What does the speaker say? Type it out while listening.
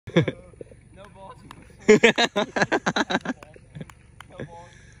No balls.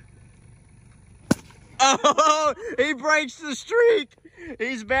 Oh, he breaks the streak.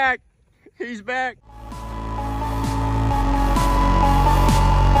 He's back. He's back.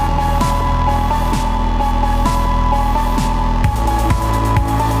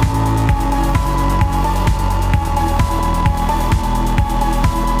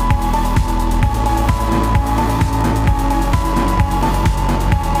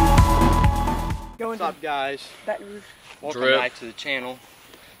 What's up, guys? Welcome back to the channel.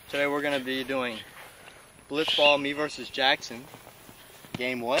 Today we're going to be doing Blitzball, me versus Jackson.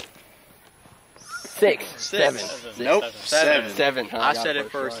 Game what? 6, 7. Nope, 7. 7. I said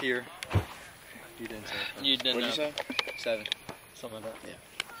it first here. You didn't say it. You didn't. What'd you say? 7. Something like that.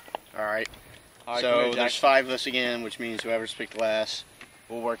 Yeah. Alright. Alright, So there's 5 of us again, which means whoever's picked last,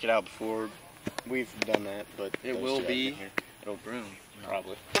 we'll work it out before we've done that, but It will be. It'll Broom.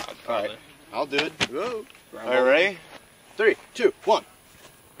 probably. Probably. Alright. I'll do it. Whoa. Alright, ready? 3, 2, 1.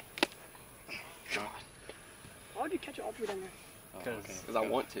 God. Why would you catch it all the way down there? Because I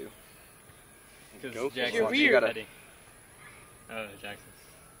want to. Go. You're You weird. gotta, Oh, Jackson.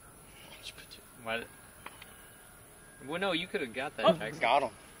 Why? Well, no, you could have got that, Jackson. Got him.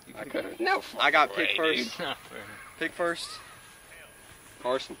 I could've. No. I got pick way, first. dude. Pick first.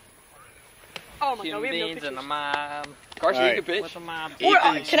 Carson. Oh my god, Human we have no beings pictures. and a mob. Carson, Alright. you can pitch. What's a mob?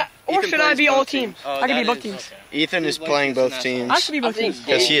 Or should I be all teams? Oh, I can be that both is- teams. Ethan is He's like playing this both and teams. I should be I both think teams.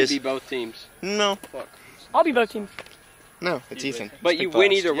 Yes, Gabe he should is. be both teams. No. I'll be both teams. No, it's Ethan. But you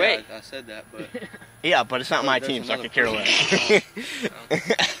win either way. Yeah, I said that, but Yeah, but it's not my there's team, so I another could care less.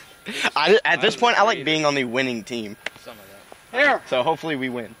 At this point, I like being on the winning team. some of that. Here. So hopefully we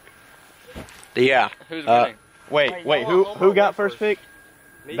win. Yeah. Who's winning? Wait. Who got first pick?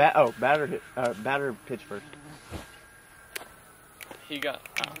 Batter pitch first. He got.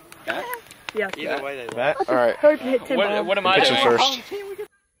 Yeah. Yeah. way, they Bat. All right. Hurt hit 10 balls. What am I Pitching doing? first.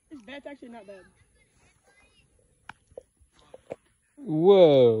 His bat's actually not bad.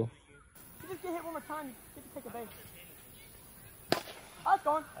 Whoa. You just get hit one more time, you get to take a base. Oh, it's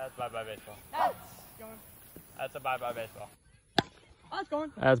going. That's bye-bye baseball. That's going. That's a bye-bye baseball. Oh, it's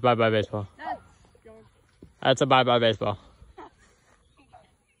going. That's bye-bye baseball. That's going. That's a bye-bye baseball.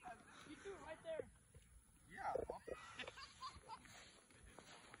 You threw it right there.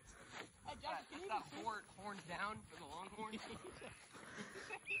 Hey, Jack, can you That horns down for the Longhorns.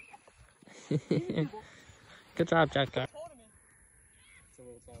 Good job, Jack.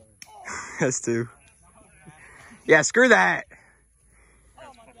 That's 2. Yeah, screw that.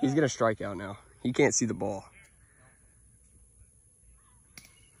 He's gonna strike out now. He can't see the ball.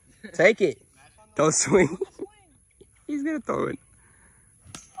 Take it. Don't swing. He's gonna throw it.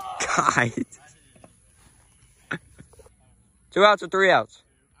 God. 2 outs or 3 outs?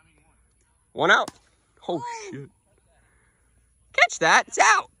 1 out. Oh shit. Catch that. It's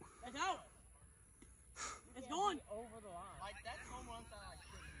out. It's out. It's going. Over the line. Like, that's home run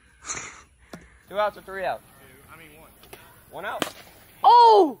style. 2 outs or 3 outs? 1 out.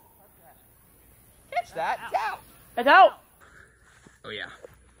 Oh! Catch that. It's out. It's out. Oh yeah.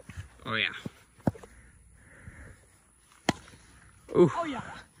 Oh yeah. Ooh. Oh, yeah.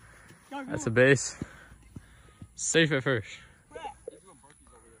 Go, That's a base. Safe at first.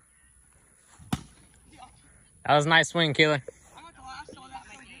 That was a nice swing, Keeler. I'm not the last one that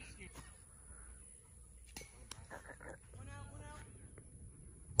makes it.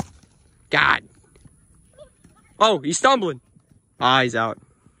 God. Oh, he's stumbling. Ah, he's out.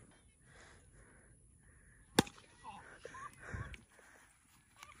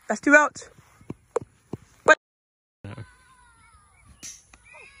 That's 2 outs. What?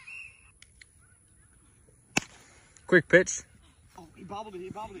 Quick pitch. Oh, he bobbled it. He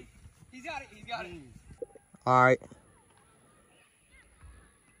bobbled it. He's got it. He's got it. All right.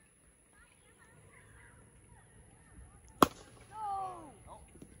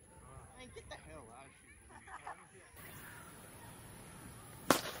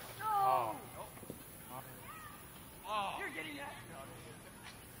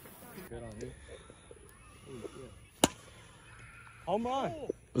 Home run.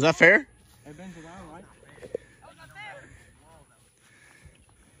 Was that fair? It bends around, right?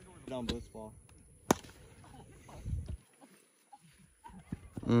 Down Blitzball.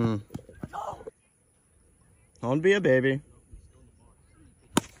 Don't be a baby.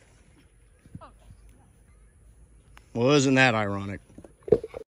 Well, isn't that ironic?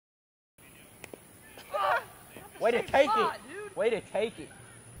 Way to take it. Way to take it.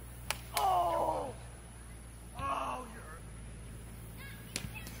 Oh! Oh,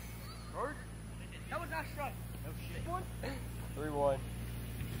 you're hurt. That was not strike. No shit. 3-1.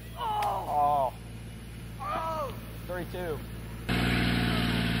 3-2.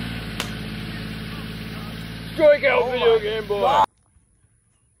 Strike out, video game boy. What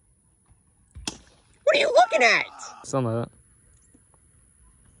are you looking at? Something like that.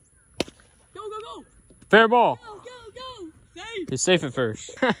 Go, go, go. Fair ball. Go, go, go. Safe. He's safe at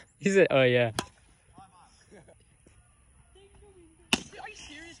first. He said, oh yeah. Are you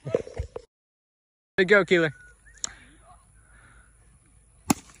serious, bro? Good go, Keeler.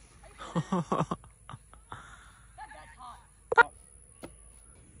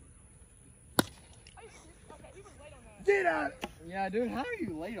 Get out! Yeah, dude, how are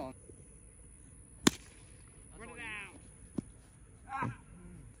you late on? Run it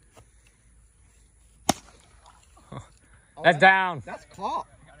out. That's down. That's caught.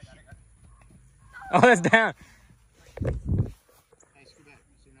 Oh, that's down.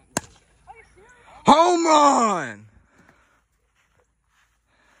 Home run!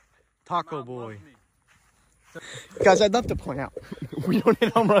 Taco boy. Guys, I'd love to point out, we don't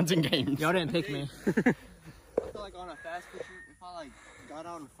hit home runs in games. Y'all didn't pick me. I feel like on a fast pitch, if I like got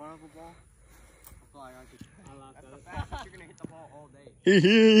out in front of a ball, I feel like I could. That's the fastest you're gonna hit the ball all day.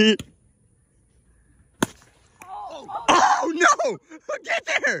 Oh no! Get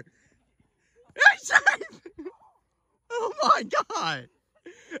there! That's safe! Oh my god!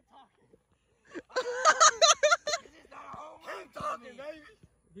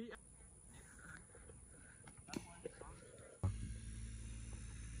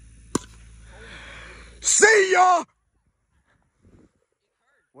 See ya!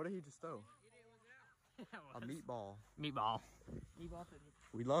 What did he just throw? A meatball. Meatball.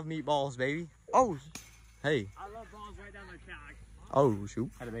 We love meatballs, baby. Oh, hey. I love balls right down the cock. Oh, shoot.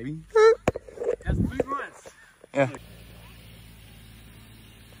 Had a baby. That's 3 runs. Yeah.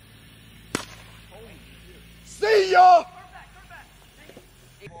 See ya!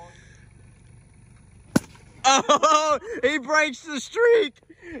 Oh, he breaks the streak.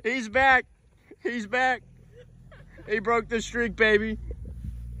 He's back. He's back. He broke the streak, baby.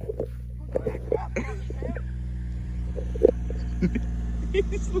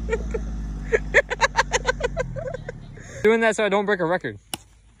 Doing that so I don't break a record.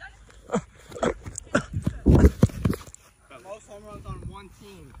 Most home runs on one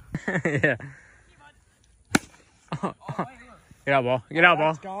team. Yeah. Get out, ball. Get out,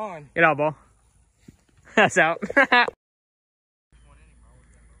 ball. It's gone. Get out, ball. That's out.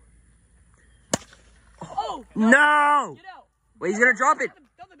 Oh! No! Get out! Wait, he's gonna drop it.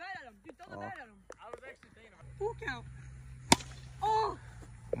 Throw the bat at him. Dude, throw the bat at him. I was actually thinking about it. Full count. Oh!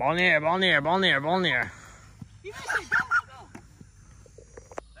 Ball near, ball near, ball near, ball near. He missed it. Go, go, go.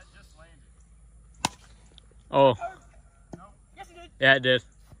 That just landed. Oh, Yes, he did. yeah, it did.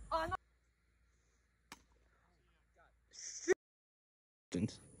 Oh, no.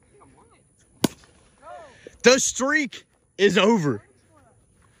 The streak is over.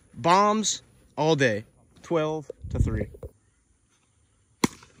 Bombs all day. 12-3.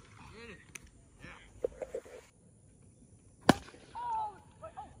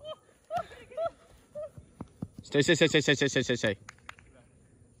 Stay. He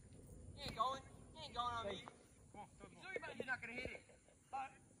ain't going. He ain't going on me. He's worried about you're not going to hit it.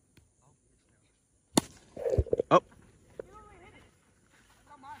 Oh. You don't really hit it. That's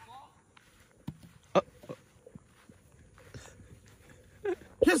not my fault.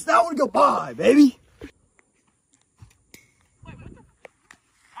 Kiss that one goodbye, baby. Wait, what the?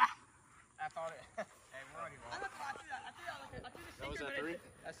 I thought it. Hey, we're already I threw that. I threw the sinker, was that but 3?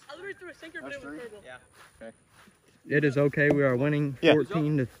 I literally threw a sinker, but it was terrible. Yeah. It is okay. We are winning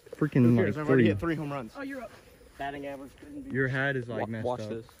 14 to freaking like I've already 3. hit 3 home runs. Oh, you're up. Batting average couldn't be. Your hat is like messed Watch up.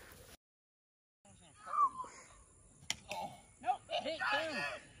 this. No, it hit too.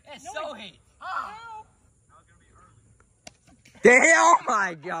 It's so hit. Damn! Oh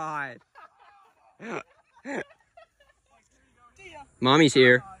my god. Mommy's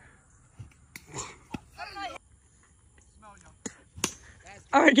here.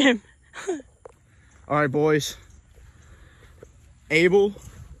 All right, game. All right, boys. Abel,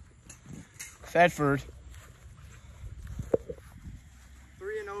 Fedford,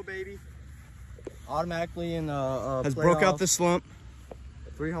 3-0, baby. Automatically in the has broke out the slump.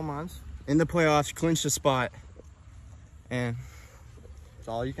 3 home runs in the playoffs, clinched a spot, and it's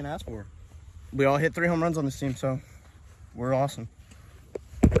all you can ask for. We all hit 3 home runs on this team, so we're awesome.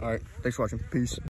 All right, thanks for watching. Peace.